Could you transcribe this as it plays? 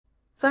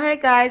So hey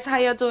guys, how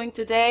y'all doing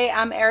today?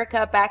 I'm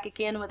Erica, back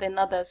again with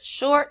another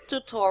short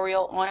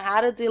tutorial on how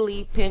to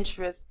delete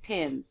Pinterest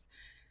pins.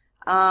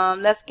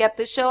 Let's get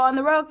the show on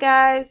the road,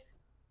 guys.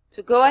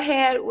 To go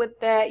ahead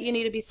with that, you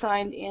need to be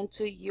signed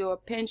into your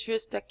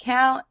Pinterest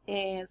account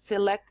and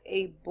select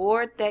a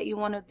board that you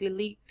want to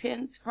delete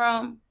pins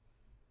from.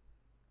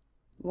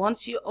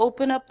 Once you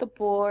open up the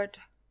board,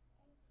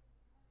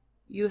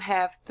 you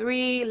have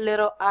three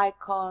little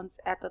icons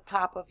at the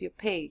top of your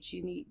page.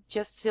 You need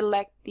just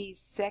select the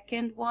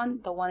second one,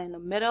 the one in the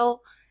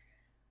middle,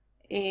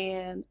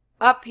 and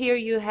up here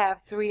you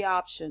have three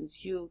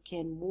options. You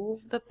can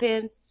move the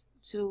pins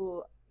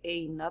to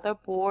another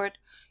board,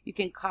 you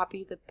can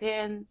copy the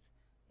pins,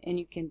 and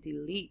you can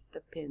delete the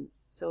pins.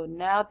 So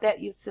now that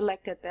you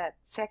selected that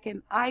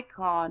second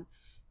icon,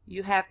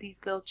 you have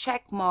these little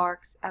check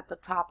marks at the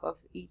top of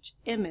each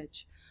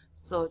image.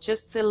 So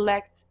just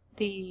select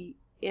the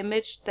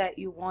image that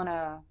you want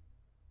to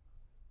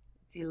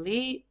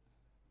delete.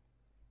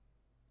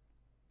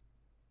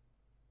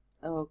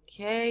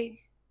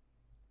 Okay,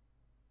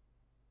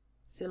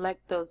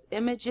 select those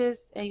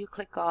images and you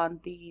click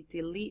on the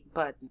delete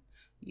button.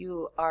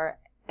 You are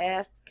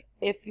asked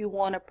if you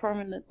want to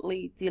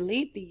permanently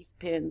delete these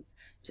pins.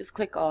 Just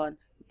click on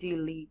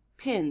delete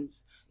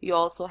pins. You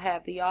also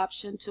have the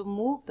option to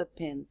move the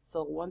pins.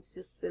 So once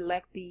you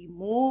select the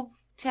move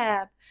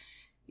tab,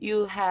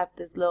 you have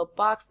this little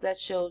box that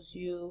shows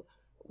you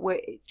where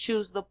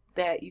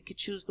you could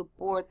choose the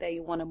board that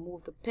you want to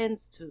move the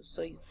pins to.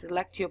 So you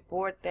select your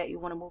board that you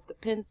want to move the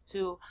pins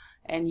to,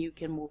 and you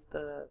can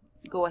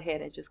go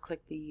ahead and just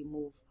click the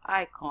move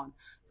icon.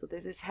 So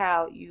this is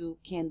how you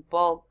can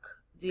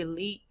bulk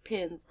delete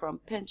pins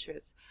from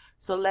Pinterest.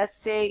 So let's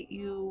say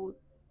you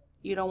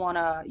want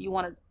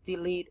to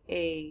delete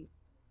a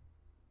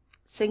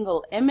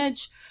single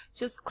image.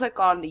 Just click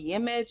on the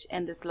image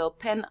and this little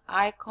pen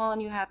icon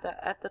you have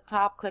at the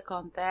top, click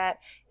on that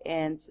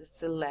and just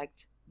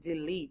select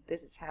delete.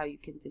 This is how you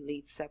can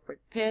delete separate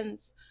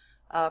pins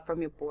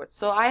from your board.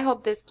 So I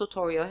hope this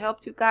tutorial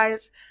helped you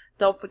guys.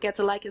 Don't forget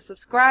to like and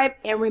subscribe,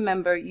 and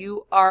remember,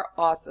 you are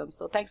awesome.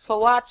 So thanks for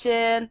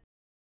watching.